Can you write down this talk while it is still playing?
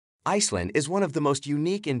Iceland is one of the most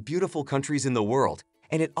unique and beautiful countries in the world,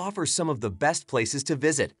 and it offers some of the best places to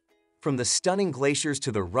visit. From the stunning glaciers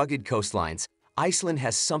to the rugged coastlines, Iceland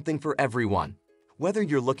has something for everyone. Whether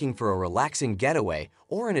you're looking for a relaxing getaway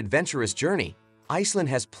or an adventurous journey, Iceland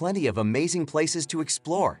has plenty of amazing places to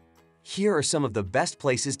explore. Here are some of the best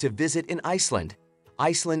places to visit in Iceland.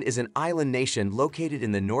 Iceland is an island nation located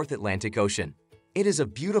in the North Atlantic Ocean. It is a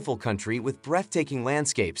beautiful country with breathtaking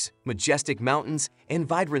landscapes, majestic mountains, and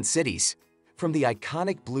vibrant cities. From the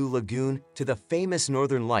iconic Blue Lagoon to the famous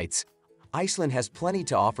Northern Lights, Iceland has plenty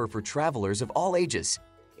to offer for travelers of all ages.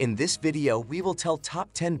 In this video, we will tell top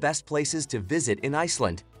 10 best places to visit in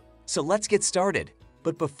Iceland. So let's get started.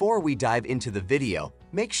 But before we dive into the video,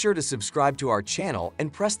 make sure to subscribe to our channel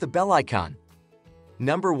and press the bell icon.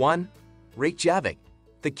 Number 1. Reykjavik.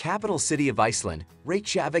 The capital city of Iceland,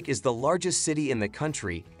 Reykjavik is the largest city in the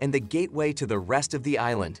country and the gateway to the rest of the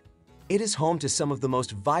island. It is home to some of the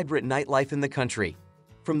most vibrant nightlife in the country.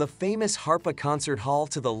 From the famous Harpa concert hall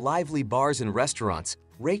to the lively bars and restaurants,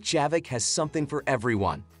 Reykjavik has something for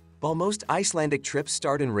everyone. While most Icelandic trips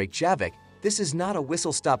start in Reykjavik, this is not a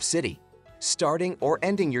whistle-stop city. Starting or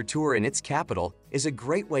ending your tour in its capital is a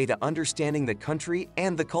great way to understanding the country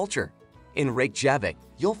and the culture. In Reykjavik,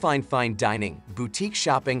 you'll find fine dining, boutique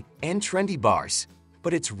shopping, and trendy bars.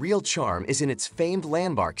 But its real charm is in its famed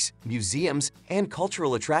landmarks, museums, and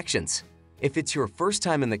cultural attractions. If it's your first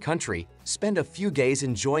time in the country, spend a few days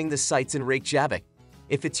enjoying the sights in Reykjavik.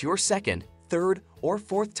 If it's your second, third, or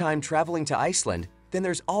fourth time traveling to Iceland, then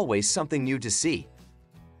there's always something new to see.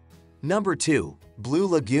 Number 2. Blue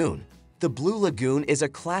Lagoon. The Blue Lagoon is a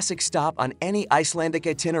classic stop on any Icelandic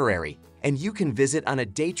itinerary, and you can visit on a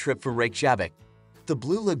day trip from Reykjavik. The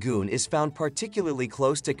Blue Lagoon is found particularly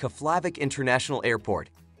close to Keflavik International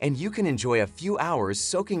Airport, and you can enjoy a few hours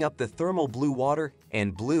soaking up the thermal blue water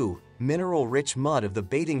and blue, mineral-rich mud of the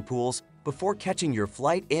bathing pools before catching your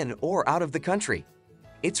flight in or out of the country.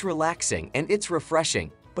 It's relaxing and it's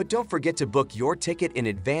refreshing, but don't forget to book your ticket in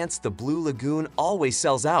advance. The Blue Lagoon always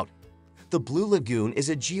sells out. The Blue Lagoon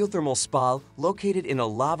is a geothermal spa located in a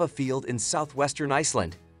lava field in southwestern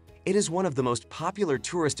Iceland. It is one of the most popular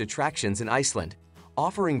tourist attractions in Iceland,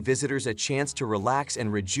 offering visitors a chance to relax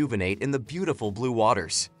and rejuvenate in the beautiful blue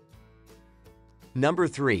waters. Number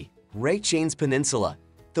 3. Reykjanes Peninsula.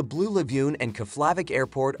 The Blue Lagoon and Keflavik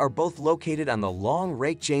Airport are both located on the long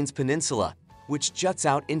Reykjanes Peninsula, which juts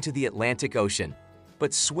out into the Atlantic Ocean.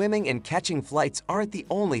 But swimming and catching flights aren't the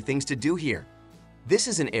only things to do here. This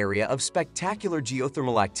is an area of spectacular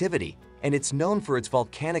geothermal activity, and it's known for its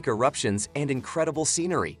volcanic eruptions and incredible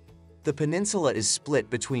scenery. The peninsula is split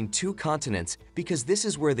between two continents because this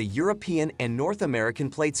is where the European and North American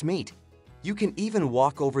plates meet. You can even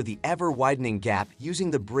walk over the ever-widening gap using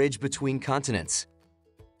the bridge between continents.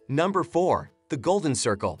 Number 4. The Golden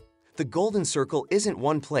Circle. The Golden Circle isn't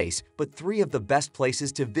one place, but 3 of the best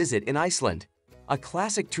places to visit in Iceland. A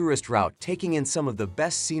classic tourist route taking in some of the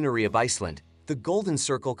best scenery of Iceland, the Golden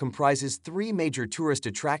Circle comprises 3 major tourist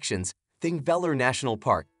attractions: Thingvellir National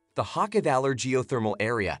Park, the Hakadalur Geothermal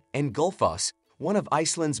Area, and Gullfoss, one of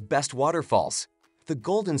Iceland's best waterfalls. The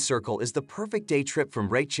Golden Circle is the perfect day trip from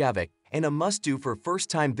Reykjavik and a must-do for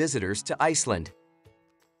first-time visitors to Iceland.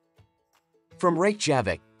 From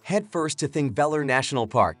Reykjavik, head first to Thingvellir National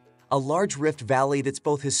Park, a large rift valley that's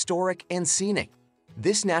both historic and scenic.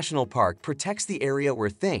 This national park protects the area where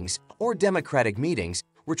things, or democratic meetings,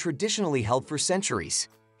 were traditionally held for centuries.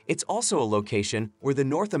 It's also a location where the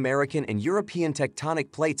North American and European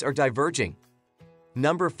tectonic plates are diverging.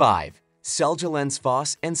 Number 5.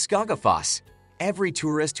 Seljalandsfoss and Skagafoss. Every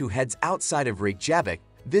tourist who heads outside of Reykjavik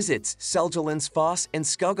visits Seljalandsfoss and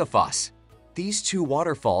Skagafoss. These 2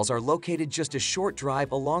 waterfalls are located just a short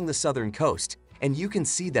drive along the southern coast, and you can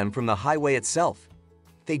see them from the highway itself.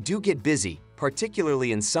 They do get busy,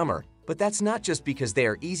 particularly in summer, but that's not just because they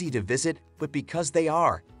are easy to visit, but because they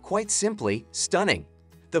are, quite simply, stunning.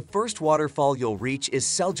 The first waterfall you'll reach is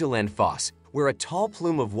Seljalandsfoss, where a tall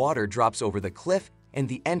plume of water drops over the cliff and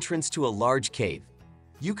the entrance to a large cave.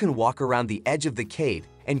 You can walk around the edge of the cave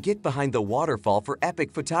and get behind the waterfall for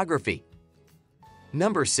epic photography.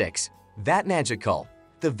 Number 6. Vatnajökull.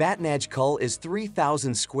 The Vatnajökull is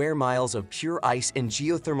 3,000 square miles of pure ice and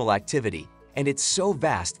geothermal activity, and it's so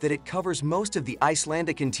vast that it covers most of the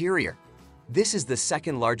Icelandic interior. This is the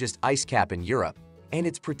second largest ice cap in Europe, and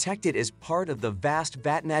it's protected as part of the vast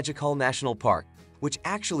Vatnajökull National Park, which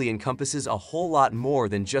actually encompasses a whole lot more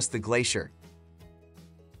than just the glacier.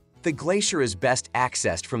 The glacier is best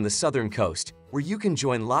accessed from the southern coast, where you can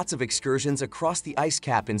join lots of excursions across the ice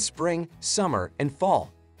cap in spring, summer, and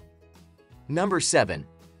fall. Number 7.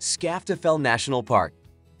 Skaftafell National Park.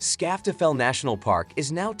 Skaftafell National Park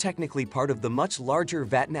is now technically part of the much larger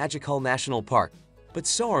Vatnajökull National Park, but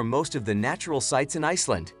so are most of the natural sites in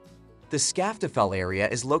Iceland. The Skaftafell area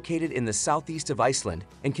is located in the southeast of Iceland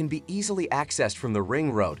and can be easily accessed from the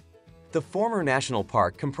Ring Road. The former national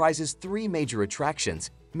park comprises 3 major attractions,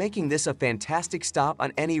 making this a fantastic stop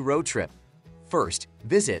on any road trip. First,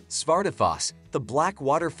 visit Svartafoss, the Black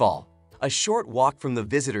Waterfall. A short walk from the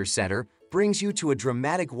visitor center brings you to a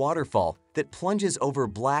dramatic waterfall that plunges over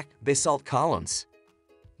black basalt columns.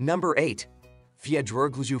 Number 8.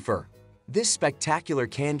 Fjallajökull. This spectacular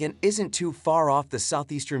canyon isn't too far off the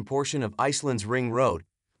southeastern portion of Iceland's Ring Road,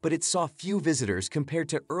 but it saw few visitors compared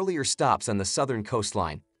to earlier stops on the southern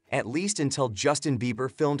coastline, at least until Justin Bieber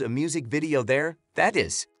filmed a music video there, that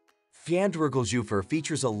is. Fjallajökull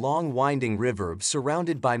features a long winding river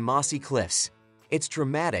surrounded by mossy cliffs. It's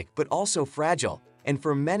dramatic but also fragile, and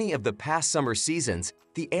for many of the past summer seasons,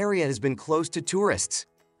 the area has been closed to tourists.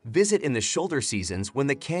 Visit in the shoulder seasons when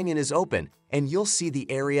the canyon is open, and you'll see the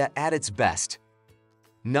area at its best.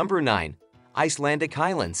 Number 9. Icelandic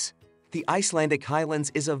Highlands. The Icelandic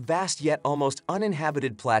Highlands is a vast yet almost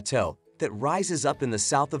uninhabited plateau that rises up in the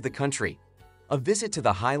south of the country. A visit to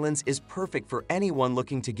the Highlands is perfect for anyone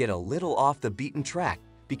looking to get a little off the beaten track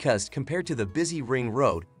because, compared to the busy Ring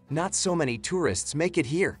Road, not so many tourists make it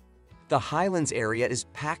here. The Highlands area is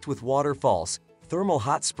packed with waterfalls, thermal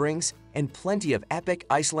hot springs, and plenty of epic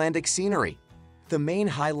Icelandic scenery. The main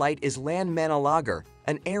highlight is Landmannalaugar,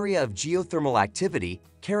 an area of geothermal activity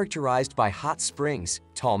characterized by hot springs,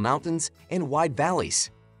 tall mountains, and wide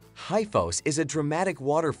valleys. Hyfos is a dramatic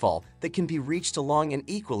waterfall that can be reached along an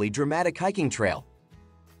equally dramatic hiking trail.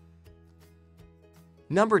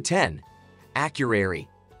 Number 10. Akureyri.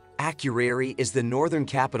 Akureyri is the northern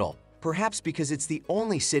capital, perhaps because it's the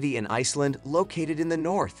only city in Iceland located in the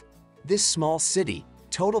north. This small city,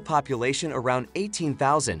 total population around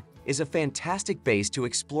 18,000, is a fantastic base to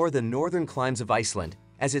explore the northern climes of Iceland,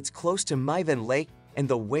 as it's close to Mæven Lake and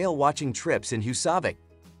the whale-watching trips in Húsavík.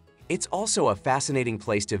 It's also a fascinating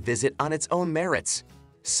place to visit on its own merits.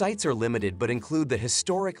 Sites are limited but include the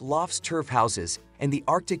historic Lofts Turf houses and the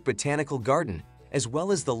Arctic Botanical Garden, as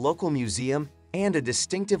well as the local museum and a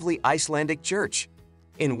distinctively Icelandic church.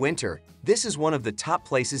 In winter, this is one of the top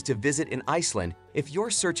places to visit in Iceland if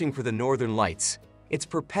you're searching for the northern lights. It's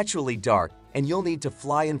perpetually dark and you'll need to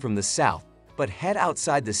fly in from the south, but head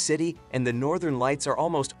outside the city and the northern lights are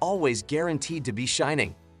almost always guaranteed to be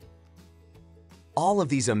shining. All of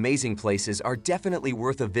these amazing places are definitely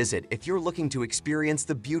worth a visit if you're looking to experience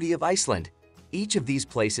the beauty of Iceland. Each of these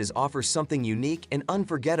places offers something unique and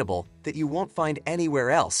unforgettable that you won't find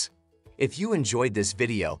anywhere else. If you enjoyed this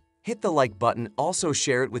video, hit the like button, also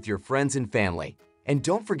share it with your friends and family. And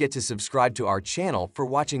don't forget to subscribe to our channel for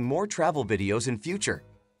watching more travel videos in future.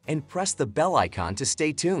 And press the bell icon to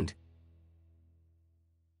stay tuned.